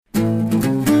Hello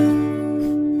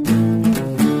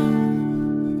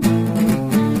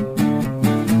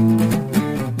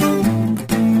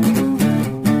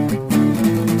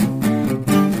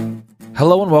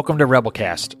and welcome to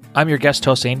Rebelcast. I'm your guest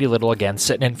host, Andy Little, again,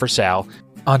 sitting in for Sal.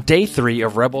 On day 3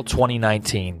 of Rebel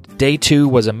 2019, day 2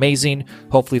 was amazing.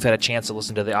 Hopefully you've had a chance to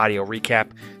listen to the audio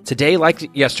recap. Today,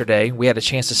 like yesterday, we had a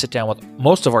chance to sit down with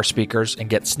most of our speakers and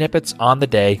get snippets on the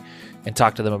day and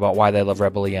talk to them about why they love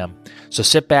Rebel EM. So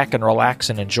sit back and relax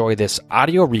and enjoy this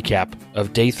audio recap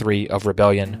of day 3 of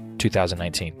Rebellion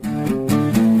 2019.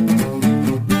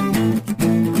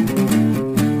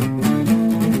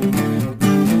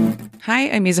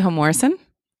 Hi, I'm Mizuho Morrison.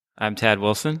 I'm Tad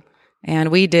Wilson. And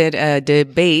we did a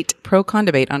pro-con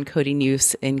debate on coding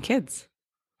use in kids.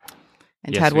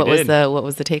 And yes, Tad, what was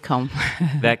the take home?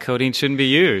 That coding shouldn't be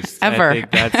used. Ever. I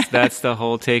think that's the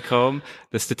whole take home.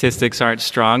 The statistics aren't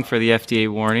strong for the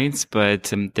FDA warnings,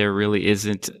 but there really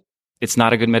isn't. It's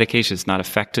not a good medication. It's not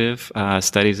effective.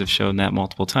 Studies have shown that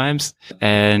multiple times.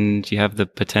 And you have the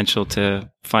potential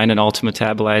to find an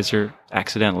ultra-metabolizer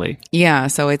accidentally. Yeah,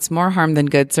 so it's more harm than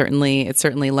good, certainly. It's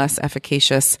certainly less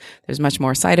efficacious. There's much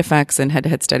more side effects, and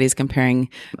head-to-head studies comparing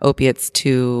opiates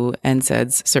to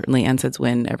NSAIDs. Certainly NSAIDs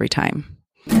win every time.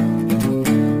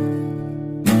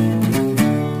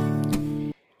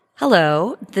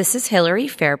 Hello, this is Hillary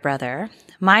Fairbrother.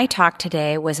 My talk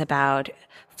today was about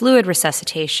fluid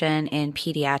resuscitation in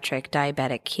pediatric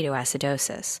diabetic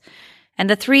ketoacidosis. And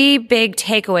the 3 big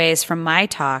takeaways from my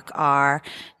talk are,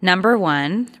 number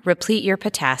 1, replete your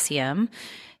potassium.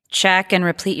 Check and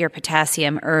replete your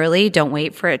potassium early. Don't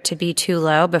wait for it to be too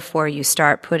low before you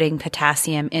start putting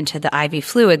potassium into the IV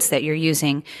fluids that you're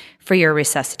using for your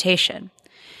resuscitation.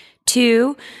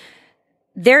 2,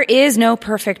 there is no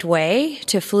perfect way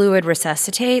to fluid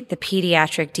resuscitate the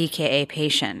pediatric DKA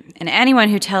patient, and anyone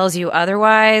who tells you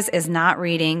otherwise is not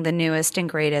reading the newest and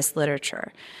greatest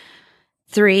literature.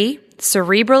 3,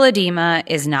 cerebral edema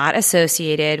is not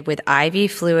associated with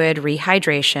IV fluid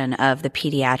rehydration of the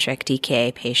pediatric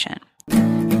DKA patient.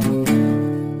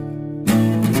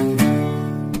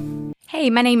 Hey,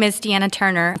 my name is Deanna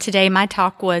Turner. Today my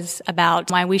talk was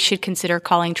about why we should consider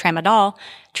calling tramadol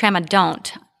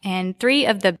tramadont. And 3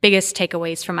 of the biggest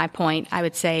takeaways from my point, I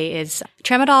would say, is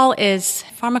tramadol is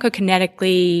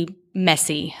pharmacokinetically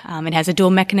messy. It has a dual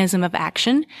mechanism of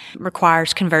action,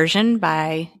 requires conversion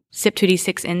by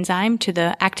CYP2D6 enzyme to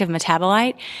the active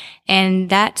metabolite,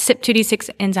 and that CYP2D6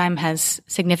 enzyme has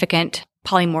significant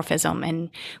polymorphism,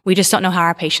 and we just don't know how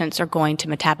our patients are going to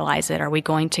metabolize it. Are we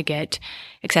going to get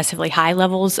excessively high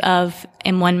levels of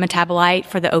M1 metabolite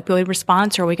for the opioid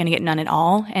response, or are we going to get none at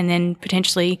all? And then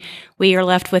potentially we are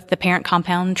left with the parent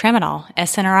compound tramadol,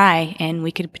 SNRI, and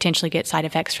we could potentially get side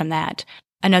effects from that.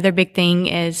 Another big thing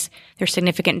is there's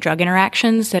significant drug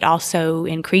interactions that also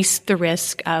increase the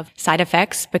risk of side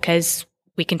effects, because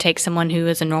we can take someone who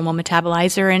is a normal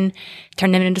metabolizer and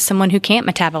turn them into someone who can't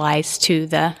metabolize to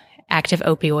the active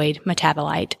opioid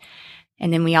metabolite.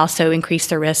 And then we also increase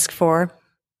the risk for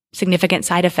significant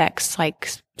side effects like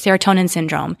serotonin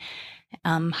syndrome,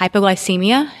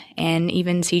 hypoglycemia, and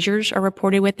even seizures are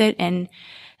reported with it. And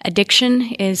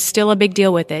addiction is still a big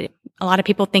deal with it. A lot of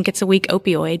people think it's a weak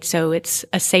opioid, so it's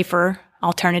a safer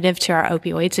alternative to our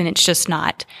opioids, and it's just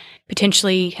not.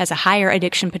 Potentially has a higher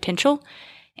addiction potential.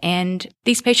 And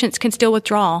these patients can still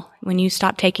withdraw. When you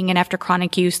stop taking it after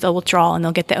chronic use, they'll withdraw, and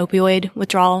they'll get the opioid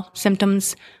withdrawal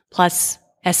symptoms plus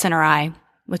SNRI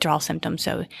withdrawal symptoms.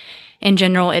 So in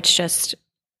general, it's just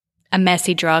a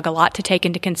messy drug, a lot to take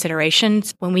into consideration.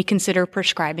 When we consider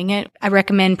prescribing it, I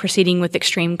recommend proceeding with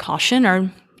extreme caution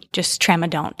or just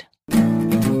tramadont.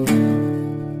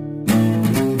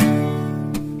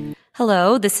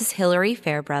 Hello, this is Hillary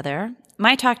Fairbrother.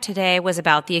 My talk today was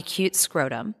about the acute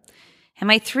scrotum. And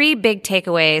my 3 big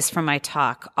takeaways from my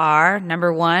talk are,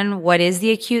 number 1, what is the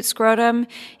acute scrotum?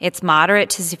 It's moderate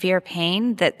to severe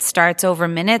pain that starts over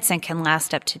minutes and can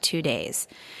last up to 2 days.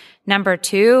 Number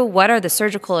 2, what are the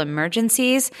surgical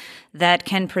emergencies that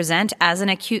can present as an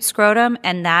acute scrotum?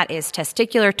 And that is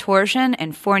testicular torsion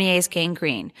and Fournier's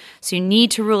gangrene. So you need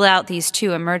to rule out these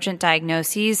 2 emergent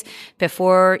diagnoses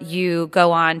before you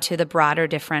go on to the broader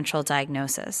differential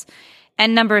diagnosis.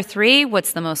 And number 3,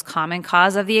 what's the most common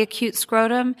cause of the acute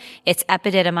scrotum? It's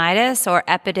epididymitis or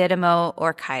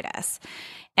epididymoorchitis.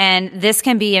 And this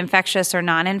can be infectious or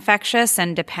non-infectious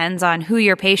and depends on who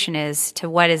your patient is to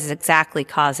what is exactly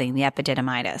causing the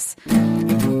epididymitis.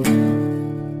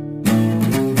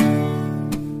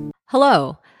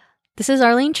 Hello, this is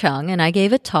Arlene Chung, and I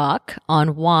gave a talk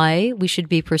on why we should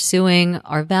be pursuing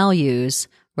our values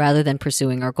rather than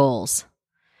pursuing our goals.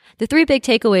 The 3 big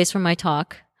takeaways from my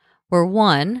talk were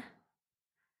 1,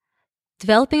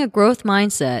 Developing a growth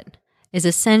mindset is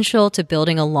essential to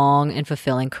building a long and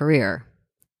fulfilling career.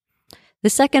 The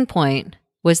second point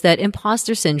was that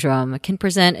imposter syndrome can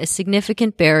present a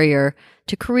significant barrier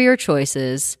to career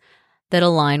choices that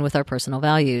align with our personal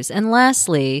values. And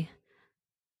lastly,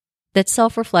 that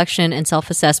self-reflection and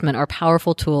self-assessment are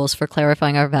powerful tools for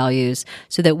clarifying our values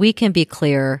so that we can be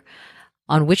clear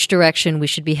on which direction we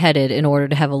should be headed in order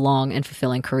to have a long and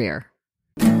fulfilling career.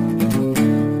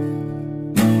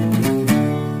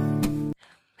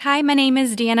 Hi, my name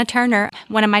is Deanna Turner.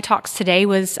 One of my talks today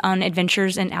was on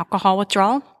adventures in alcohol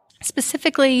withdrawal,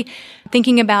 specifically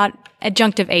thinking about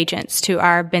adjunctive agents to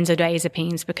our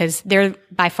benzodiazepines because they're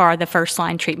by far the first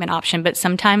line treatment option, but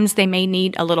sometimes they may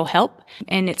need a little help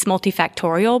and it's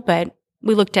multifactorial, but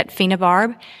we looked at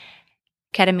phenobarb,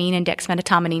 ketamine, and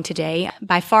dexmedetomidine today.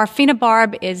 By far,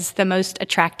 phenobarb is the most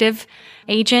attractive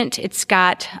agent. It's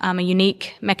got a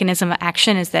unique mechanism of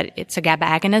action is that it's a GABA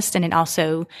agonist and it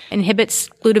also inhibits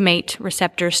glutamate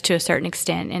receptors to a certain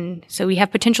extent. And so we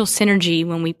have potential synergy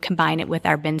when we combine it with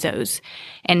our benzos.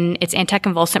 And its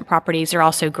anticonvulsant properties are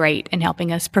also great in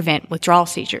helping us prevent withdrawal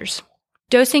seizures.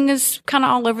 Dosing is kind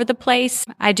of all over the place.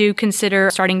 I do consider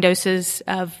starting doses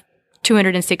of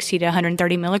 260 to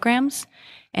 130 milligrams.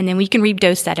 And then we can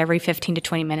redose that every 15 to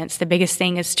 20 minutes. The biggest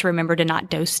thing is to remember to not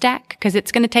dose stack because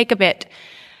it's going to take a bit,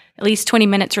 at least 20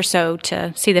 minutes or so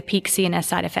to see the peak CNS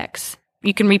side effects.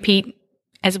 You can repeat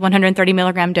as 130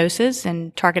 milligram doses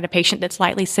and target a patient that's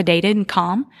lightly sedated and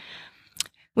calm.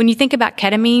 When you think about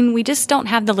ketamine, we just don't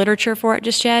have the literature for it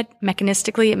just yet.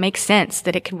 Mechanistically, it makes sense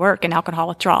that it could work in alcohol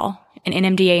withdrawal, an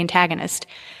NMDA antagonist.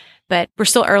 But we're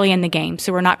still early in the game,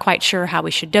 so we're not quite sure how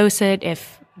we should dose it,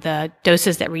 if the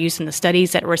doses that were used in the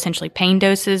studies that were essentially pain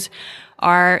doses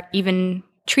are even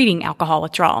treating alcohol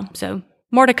withdrawal. So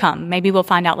more to come. Maybe we'll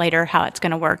find out later how it's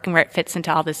going to work and where it fits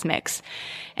into all this mix.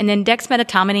 And then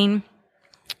dexmedetomidine,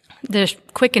 the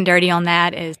quick and dirty on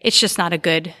that is it's just not a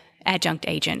good adjunct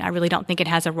agent. I really don't think it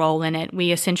has a role in it.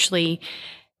 We essentially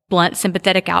blunt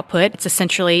sympathetic output. It's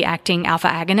essentially acting alpha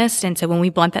agonist. And so when we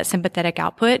blunt that sympathetic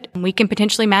output, we can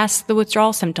potentially mask the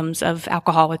withdrawal symptoms of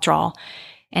alcohol withdrawal.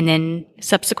 And then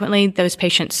subsequently, those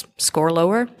patients score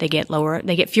lower, they get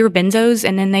fewer benzos,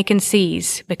 and then they can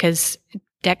seize because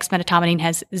dexmedetomidine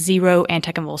has zero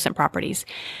anticonvulsant properties.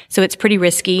 So it's pretty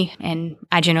risky, and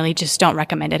I generally just don't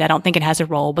recommend it. I don't think it has a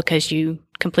role because you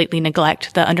completely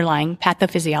neglect the underlying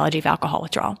pathophysiology of alcohol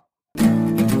withdrawal.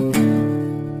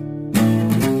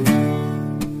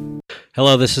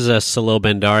 Hello, this is Salil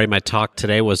Bhandari. My talk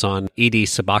today was on ED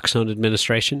Suboxone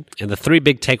administration. And the three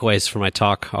big takeaways from my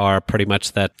talk are pretty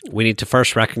much that we need to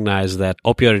first recognize that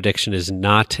opioid addiction is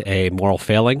not a moral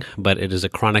failing, but it is a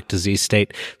chronic disease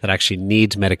state that actually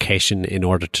needs medication in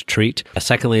order to treat.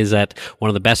 Secondly is that one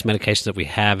of the best medications that we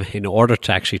have in order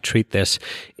to actually treat this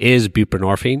is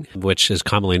buprenorphine, which is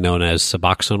commonly known as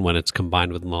Suboxone when it's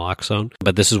combined with naloxone.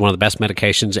 But this is one of the best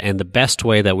medications, and the best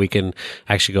way that we can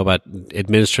actually go about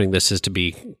administering this is to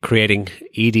be creating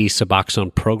ED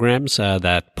Suboxone programs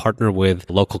that partner with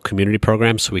local community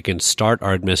programs so we can start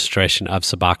our administration of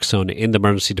Suboxone in the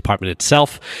emergency department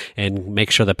itself and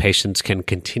make sure that patients can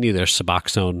continue their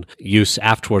Suboxone use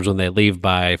afterwards when they leave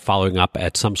by following up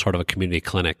at some sort of a community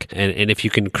clinic. And if you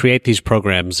can create these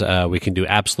programs, we can do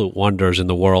absolute wonders in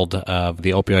the world of the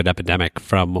opioid epidemic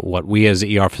from what we as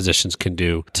ER physicians can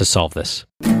do to solve this.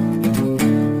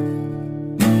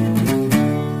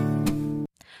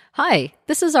 Hi,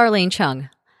 this is Arlene Chung.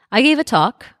 I gave a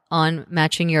talk on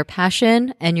matching your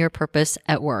passion and your purpose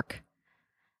at work.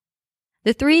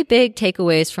 The three big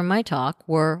takeaways from my talk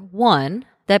were, 1,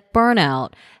 that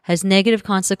burnout has negative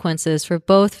consequences for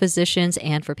both physicians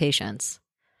and for patients.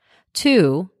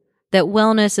 2, that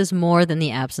wellness is more than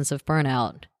the absence of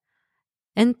burnout.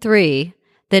 And 3,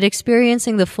 that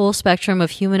experiencing the full spectrum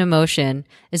of human emotion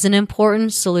is an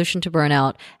important solution to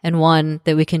burnout and one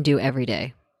that we can do every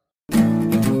day.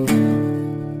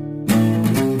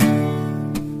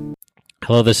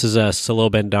 Hello, this is Salil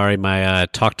Bhandari. My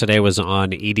talk today was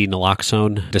on ED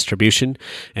naloxone distribution,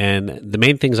 and the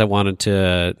main things I wanted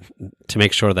to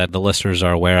make sure that the listeners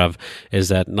are aware of is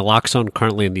that naloxone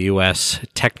currently in the U.S.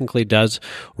 technically does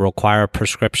require a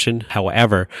prescription.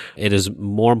 However, it is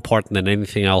more important than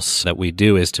anything else that we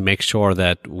do is to make sure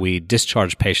that we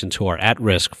discharge patients who are at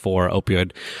risk for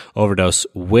opioid overdose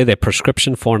with a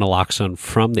prescription for naloxone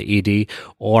from the ED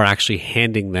or actually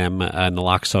handing them a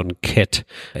naloxone kit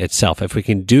itself. If if we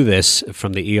can do this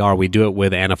from the ER, we do it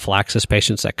with anaphylaxis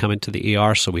patients that come into the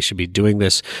ER. So we should be doing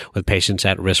this with patients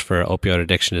at risk for opioid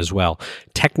addiction as well.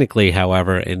 Technically,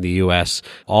 however, in the U.S.,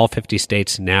 all 50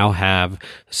 states now have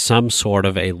some sort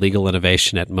of a legal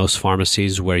innovation at most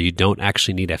pharmacies where you don't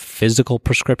actually need a physical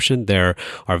prescription. There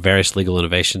are various legal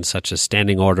innovations such as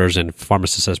standing orders and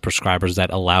pharmacists as prescribers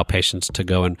that allow patients to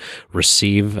go and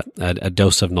receive a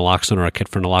dose of naloxone or a kit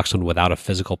for naloxone without a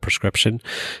physical prescription.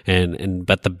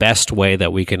 But the best way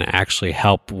that we can actually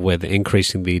help with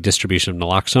increasing the distribution of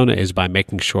naloxone is by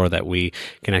making sure that we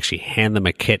can actually hand them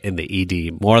a kit in the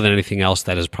ED. More than anything else,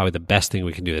 that is probably the best thing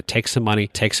we can do. It takes some money,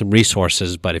 takes some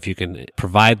resources, but if you can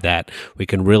provide that, we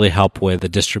can really help with the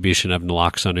distribution of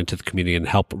naloxone into the community and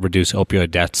help reduce opioid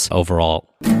deaths overall.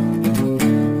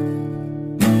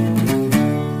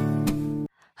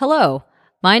 Hello,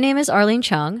 my name is Arlene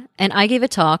Chung, and I gave a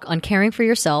talk on caring for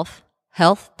yourself,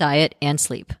 health, diet, and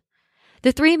sleep.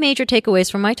 The 3 major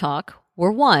takeaways from my talk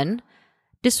were 1,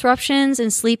 disruptions in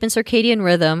sleep and circadian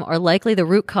rhythm are likely the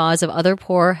root cause of other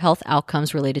poor health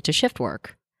outcomes related to shift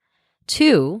work.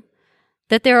 2,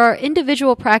 that there are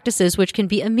individual practices which can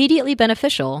be immediately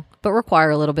beneficial but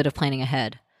require a little bit of planning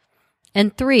ahead.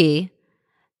 And 3,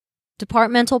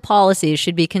 departmental policies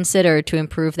should be considered to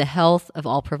improve the health of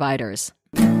all providers.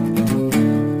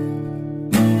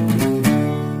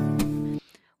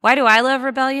 Why do I love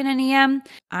Rebellion and EM?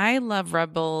 I love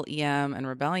Rebel EM and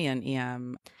Rebellion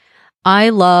EM. I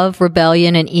love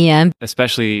Rebellion and EM.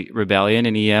 Especially Rebellion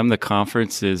and EM. The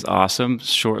conference is awesome.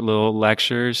 Short little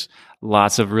lectures,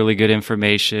 lots of really good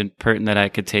information, pertinent that I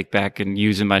could take back and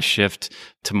use in my shift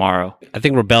tomorrow. I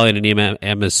think Rebellion and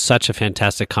EM is such a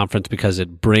fantastic conference because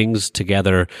it brings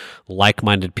together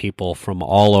like-minded people from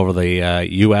all over the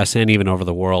U.S. and even over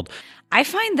the world. I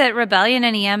find that Rebellion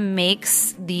and EM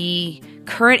makes the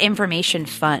current information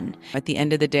fun. At the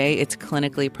end of the day, it's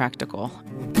clinically practical.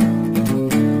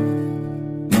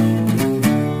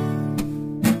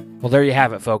 Well, there you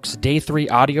have it, folks. Day 3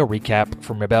 audio recap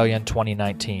from Rebellion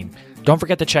 2019. Don't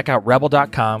forget to check out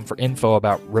rebel.com for info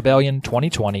about Rebellion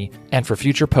 2020 and for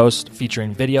future posts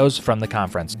featuring videos from the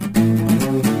conference.